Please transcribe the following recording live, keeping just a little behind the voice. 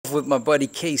off with my buddy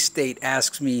K-State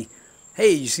asks me,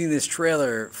 hey, you seen this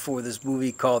trailer for this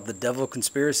movie called The Devil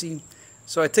Conspiracy?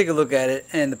 So I take a look at it,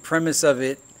 and the premise of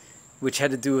it, which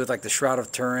had to do with like the Shroud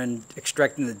of Turin,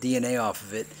 extracting the DNA off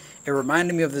of it, it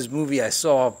reminded me of this movie I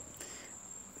saw.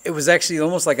 It was actually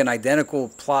almost like an identical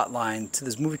plot line to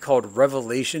this movie called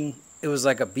Revelation. It was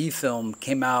like a B film,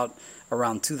 came out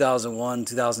around 2001,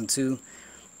 2002,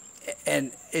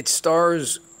 and it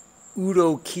stars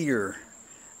Udo Kier.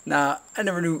 Now, I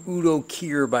never knew Udo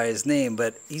Kier by his name,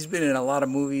 but he's been in a lot of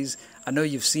movies. I know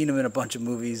you've seen him in a bunch of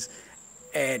movies,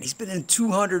 and he's been in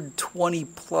 220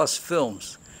 plus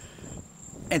films.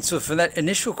 And so for that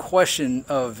initial question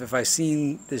of if I've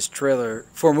seen this trailer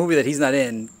for a movie that he's not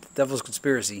in, Devil's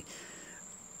Conspiracy,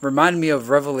 reminded me of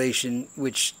Revelation,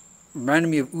 which reminded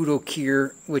me of Udo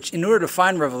Kier, which in order to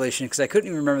find Revelation, because I couldn't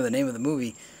even remember the name of the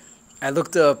movie, I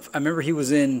looked up, I remember he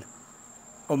was in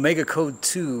Omega Code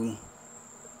 2,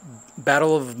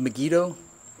 Battle of Megiddo,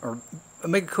 or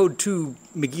Omega Code 2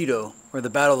 Megiddo, or the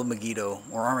Battle of Megiddo,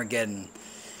 or Armageddon.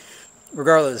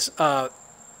 Regardless,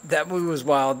 that movie was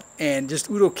wild, and just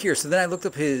Udo Kier. So then I looked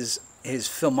up his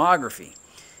filmography,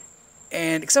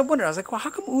 and because I wondered, I was like, well, how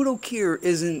come Udo Kier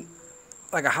isn't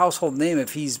like a household name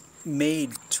if he's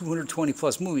made 220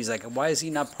 plus movies? Like, why is he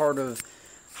not part of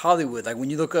Hollywood? Like, when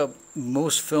you look up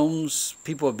most films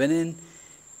people have been in,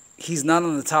 he's not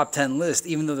on the top 10 list,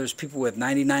 even though there's people with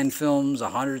 99 films,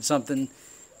 100 something.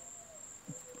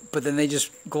 But then they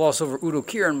just gloss over Udo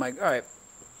Kier, and I'm like, all right,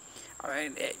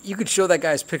 you could show that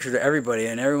guy's picture to everybody,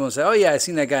 and everyone will say, oh yeah, I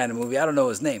seen that guy in a movie. I don't know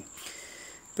his name.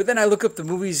 But then I look up the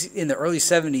movies in the early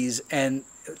 70s, and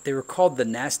they were called the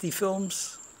Nasty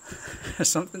Films or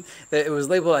something. It was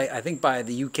labeled, I think, by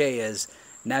the UK as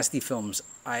Nasty Films.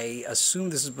 I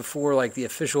assume this is before like the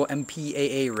official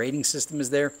MPAA rating system is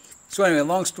there. So anyway,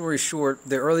 long story short,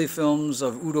 the early films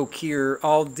of Udo Kier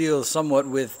all deal somewhat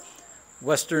with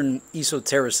Western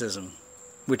esotericism,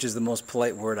 which is the most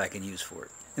polite word I can use for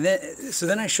it. And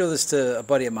then I show this to a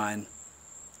buddy of mine.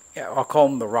 Yeah, I'll call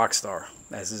him the rock star.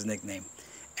 That's his nickname.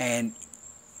 And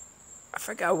I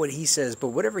forgot what he says, but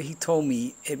whatever he told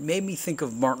me, it made me think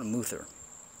of Martin Luther.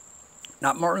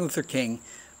 Not Martin Luther King,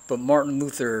 but Martin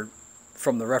Luther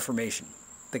from the Reformation,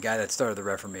 the guy that started the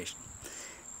Reformation.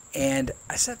 And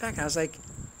I sat back and I was like,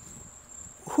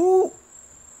 who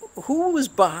was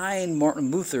behind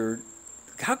Martin Luther?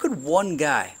 How could one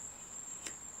guy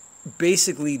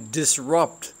basically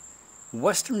disrupt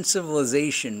Western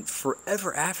civilization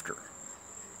forever after?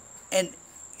 And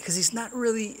because he's not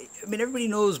really, I mean, everybody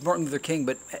knows Martin Luther King,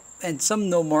 and some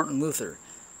know Martin Luther,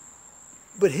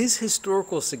 but his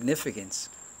historical significance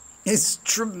is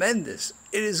tremendous.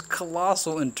 It is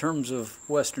colossal in terms of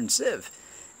Western civ.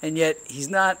 And yet he's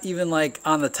not even like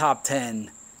on the top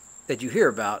 10 that you hear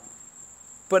about.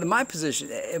 But in my position,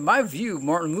 in my view,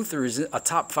 Martin Luther is a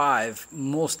top 5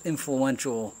 most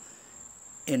influential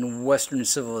in Western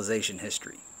civilization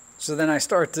history. So then I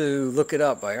start to look it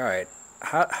up. Like, all right,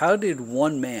 how did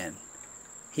one man?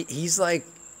 He's like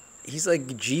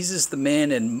Jesus the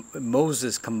man and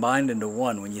Moses combined into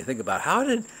one. When you think about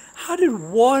it. How did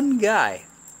one guy,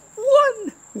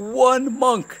 one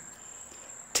monk,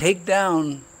 take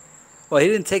down? Well, he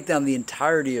didn't take down the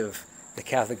entirety of the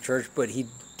Catholic Church, but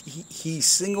he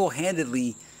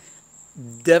single-handedly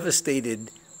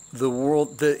devastated the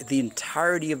world, the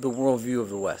entirety of the worldview of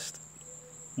the West.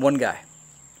 One guy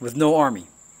with no army.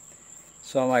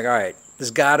 So I'm like, all right,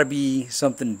 there's got to be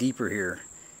something deeper here.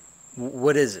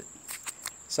 What is it?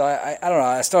 So I don't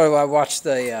know. I watched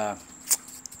the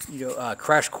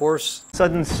Crash Course.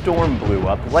 Sudden storm blew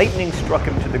up, lightning struck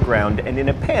him to the ground, and in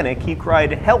a panic he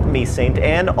cried, "Help me, Saint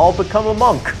Anne, I'll become a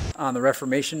monk." On the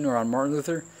Reformation or on Martin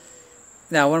Luther.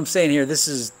 Now, what I'm saying here, this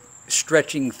is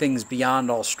stretching things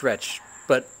beyond all stretch,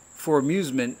 but for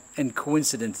amusement and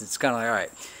coincidence, it's kind of like, all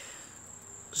right.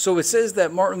 So it says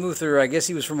that Martin Luther, I guess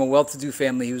he was from a well-to-do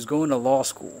family. He was going to law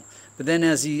school. But then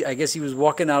I guess he was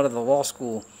walking out of the law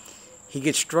school, he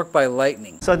gets struck by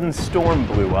lightning. Sudden storm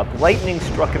blew up, lightning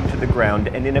struck him to the ground,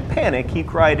 and in a panic he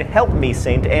cried, "Help me,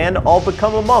 Saint Anne, I'll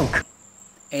become a monk."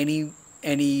 And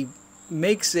he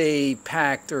makes a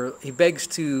pact, or he begs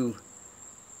to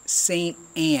Saint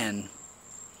Anne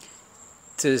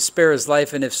to spare his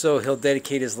life, and if so, he'll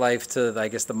dedicate his life to, I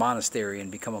guess, the monastery and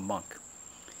become a monk.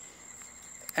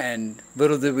 And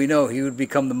little did we know, he would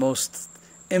become the most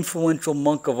influential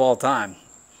monk of all time.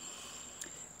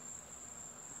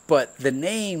 But the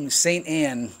name Saint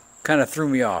Anne kind of threw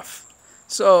me off.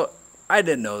 So I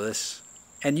didn't know this,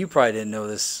 and you probably didn't know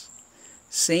this.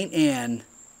 Saint Anne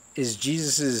is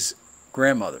Jesus's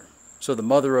grandmother, so the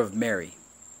mother of Mary.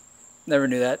 Never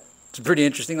knew that. It's pretty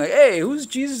interesting. Like, hey, who's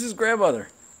Jesus' grandmother?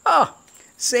 Oh,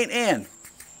 Saint Anne.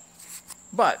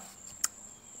 But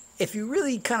if you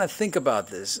really kind of think about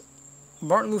this,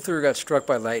 Martin Luther got struck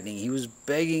by lightning. He was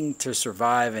begging to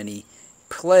survive, and he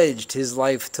pledged his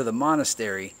life to the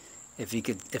monastery if he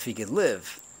could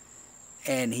live.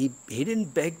 And he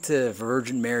didn't beg to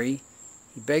Virgin Mary.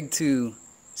 He begged to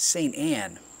Saint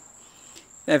Anne.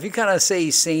 Now, if you kind of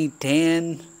say Saint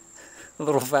Anne a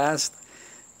little fast,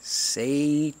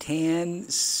 Saint Anne,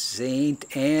 Saint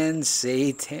Anne,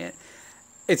 Saint Anne,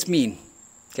 it's mean.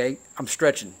 Okay, I'm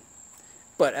stretching.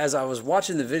 But as I was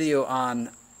watching the video on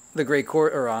the Great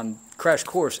Course, or on Crash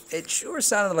Course, it sure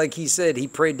sounded like he said he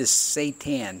prayed to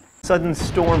Satan. Sudden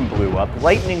storm blew up,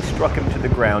 lightning struck him to the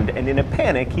ground, and in a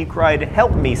panic he cried,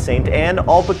 "Help me, Saint Anne,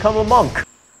 I'll become a monk."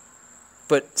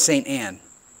 But Saint Anne,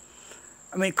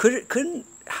 I mean,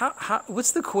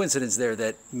 what's the coincidence there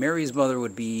that Mary's mother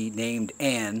would be named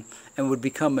Anne and would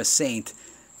become a saint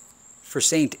for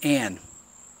Saint Anne?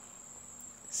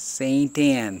 Saint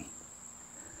Anne.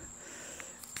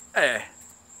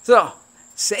 So,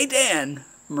 Saint Anne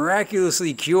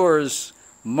miraculously cures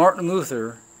Martin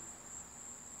Luther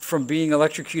from being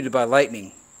electrocuted by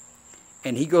lightning.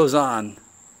 And he goes on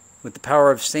with the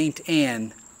power of Saint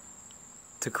Anne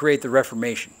to create the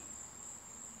Reformation.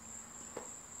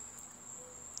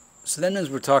 So then as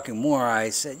we're talking more, I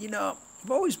said, I've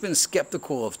always been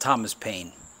skeptical of Thomas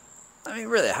Paine. I mean,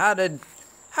 really, how did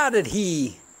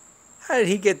he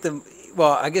get the...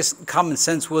 Well, I guess Common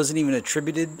Sense wasn't even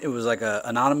attributed. It was like an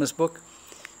anonymous book.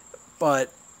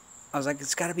 But I was like,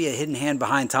 it's got to be a hidden hand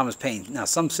behind Thomas Paine. Now,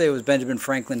 some say it was Benjamin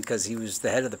Franklin because he was the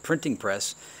head of the printing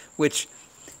press, which,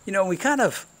 we kind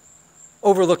of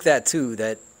overlook that too,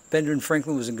 that Benjamin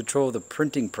Franklin was in control of the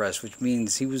printing press, which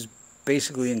means he was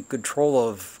basically in control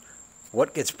of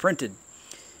what gets printed.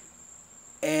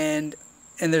 And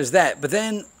there's that. But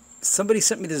then somebody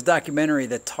sent me this documentary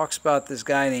that talks about this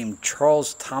guy named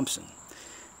Charles Thomson.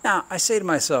 Now, I say to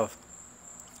myself,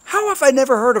 how have I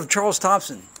never heard of Charles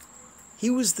Thomson?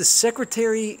 He was the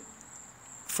secretary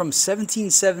from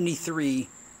 1773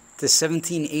 to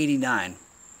 1789.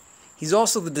 He's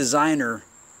also the designer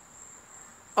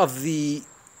of the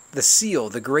seal,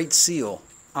 the Great Seal,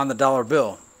 on the dollar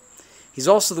bill. He's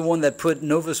also the one that put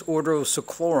Novus Ordo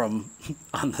Seclorum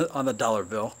on the dollar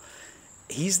bill.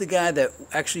 He's the guy that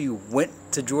actually went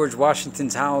to George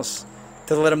Washington's house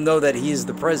to let him know that he is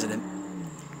the president.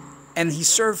 And he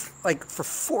served for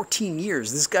 14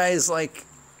 years. This guy is like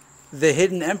the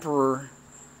hidden emperor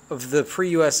of the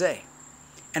pre-USA.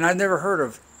 And I've never heard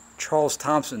of Charles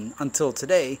Thomson until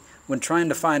today when trying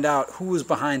to find out who was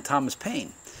behind Thomas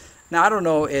Paine. Now, I don't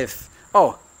know if...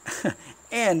 Oh,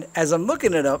 and as I'm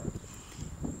looking it up,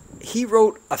 he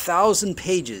wrote 1,000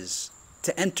 pages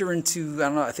to enter into, I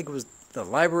don't know, I think it was the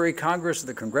Library of Congress or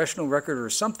the Congressional Record or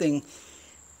something,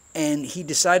 and he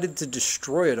decided to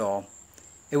destroy it all.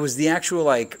 It was the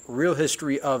actual, real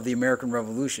history of the American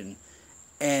Revolution.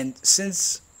 And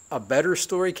since a better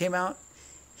story came out,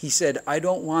 he said, I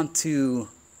don't want to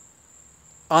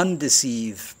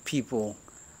undeceive people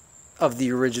of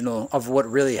the original, of what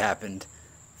really happened.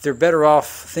 They're better off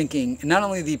thinking, and not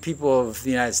only the people of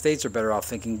the United States are better off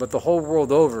thinking, but the whole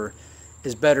world over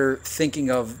is better thinking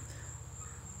of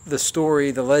the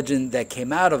story, the legend that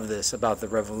came out of this about the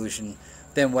revolution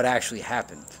than what actually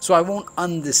happened. So I won't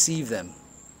undeceive them.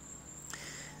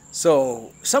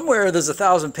 So somewhere there's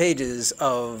 1,000 pages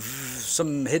of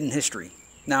some hidden history.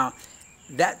 Now,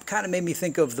 that kind of made me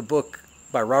think of the book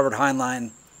by Robert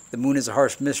Heinlein, The Moon is a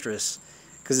Harsh Mistress,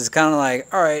 because it's kind of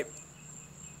like, all right,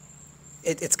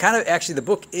 it's kind of, actually the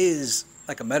book is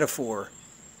like a metaphor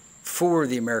for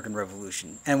the American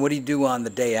Revolution and what do you do on the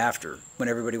day after when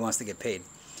everybody wants to get paid.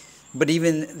 But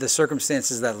even the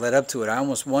circumstances that led up to it, I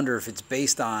almost wonder if it's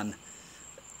based on,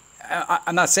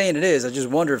 I'm not saying it is, I just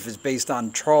wonder if it's based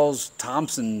on Charles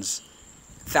Thomson's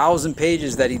 1,000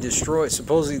 pages that he destroyed,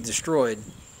 supposedly destroyed.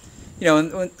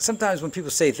 And sometimes when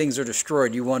people say things are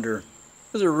destroyed, you wonder,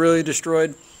 was it really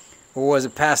destroyed? Or was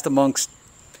it passed amongst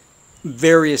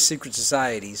various secret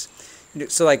societies?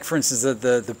 So for instance,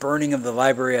 the burning of the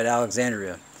library at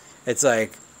Alexandria. It's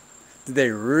like, did they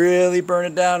really burn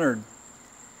it down, or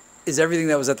is everything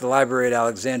that was at the library at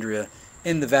Alexandria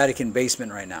in the Vatican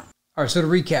basement right now? All right, so to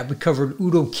recap, we covered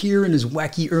Udo Kier and his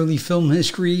wacky early film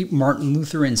history, Martin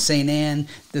Luther and St. Anne,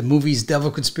 the movies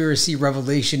Devil Conspiracy,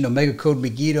 Revelation, Omega Code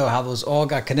Megiddo, how those all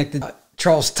got connected,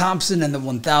 Charles Thomson and the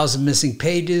 1,000 missing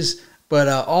pages, but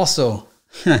also,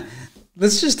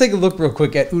 let's just take a look real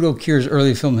quick at Udo Kier's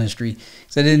early film history,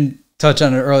 because I didn't touch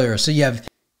on it earlier. So you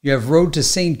have Road to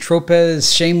Saint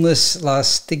Tropez, Shameless, La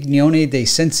Stigione dei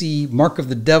Sensi, Mark of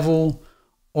the Devil,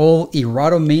 Ol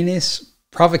Erodomenes,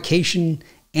 Provocation,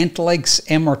 Antlix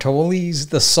Amortoles,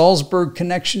 The Salzburg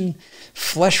Connection,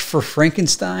 Flesh for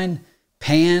Frankenstein,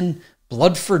 Pan,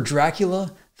 Blood for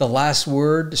Dracula, The Last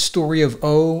Word, Story of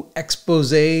O,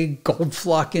 Expose,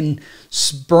 Goldflocken,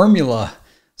 Spermula,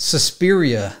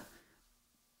 Suspiria,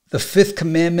 The Fifth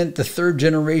Commandment, The Third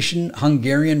Generation,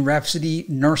 Hungarian Rhapsody,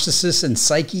 Narcissus and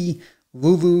Psyche,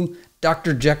 Lulu,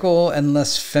 Dr. Jekyll and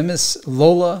Less Famous,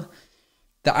 Lola,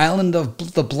 The Island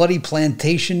of the Bloody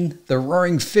Plantation, The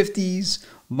Roaring Fifties,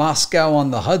 Moscow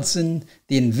on the Hudson,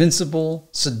 The Invincible,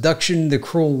 Seduction, The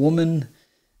Cruel Woman,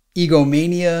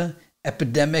 Egomania,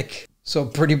 Epidemic. So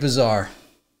pretty bizarre.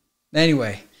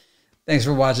 Anyway, thanks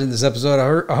for watching this episode.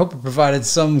 I hope it provided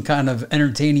some kind of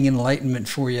entertaining enlightenment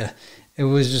for you. It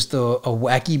was just a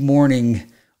wacky morning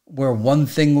where one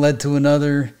thing led to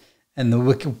another and the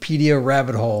Wikipedia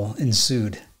rabbit hole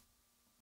ensued.